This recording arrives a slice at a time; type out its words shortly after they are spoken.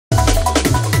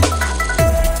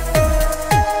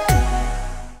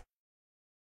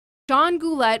Sean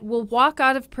Goulet will walk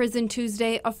out of prison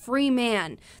Tuesday a free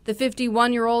man. The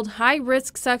 51-year-old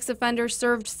high-risk sex offender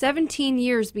served 17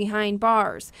 years behind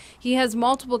bars. He has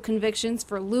multiple convictions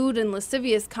for lewd and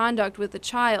lascivious conduct with a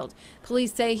child.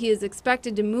 Police say he is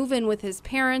expected to move in with his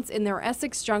parents in their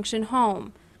Essex Junction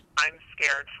home. I'm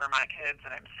scared for my kids,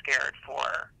 and I'm scared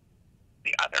for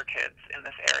the other kids in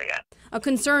this area. A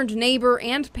concerned neighbor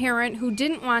and parent who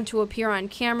didn't want to appear on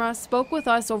camera spoke with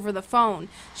us over the phone.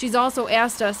 She's also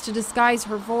asked us to disguise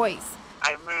her voice.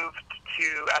 I moved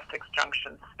to Essex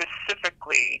Junction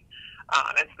specifically,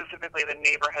 and specifically the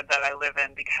neighborhood that I live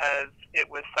in, because it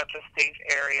was such a safe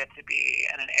area to be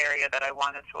and an area that I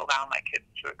wanted to allow my kids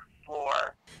to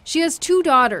explore. She has two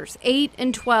daughters, 8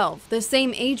 and 12, the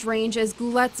same age range as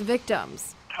Goulet's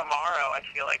victims. Tomorrow, I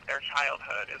feel like their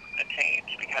childhood is going to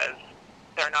change because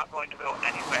they're not going to go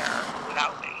anywhere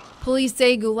without me. Police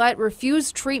say Goulet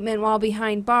refused treatment while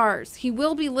behind bars. He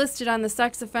will be listed on the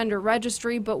sex offender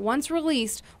registry, but once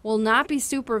released, will not be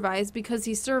supervised because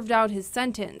he served out his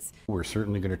sentence. We're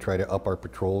certainly going to try to up our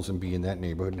patrols and be in that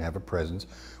neighborhood and have a presence.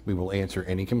 We will answer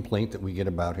any complaint that we get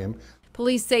about him.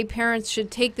 Police say parents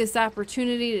should take this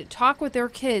opportunity to talk with their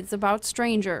kids about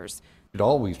strangers. You should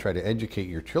always try to educate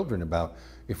your children about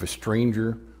if a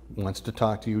stranger wants to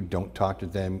talk to you, don't talk to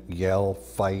them, yell,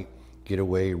 fight, get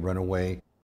away, run away.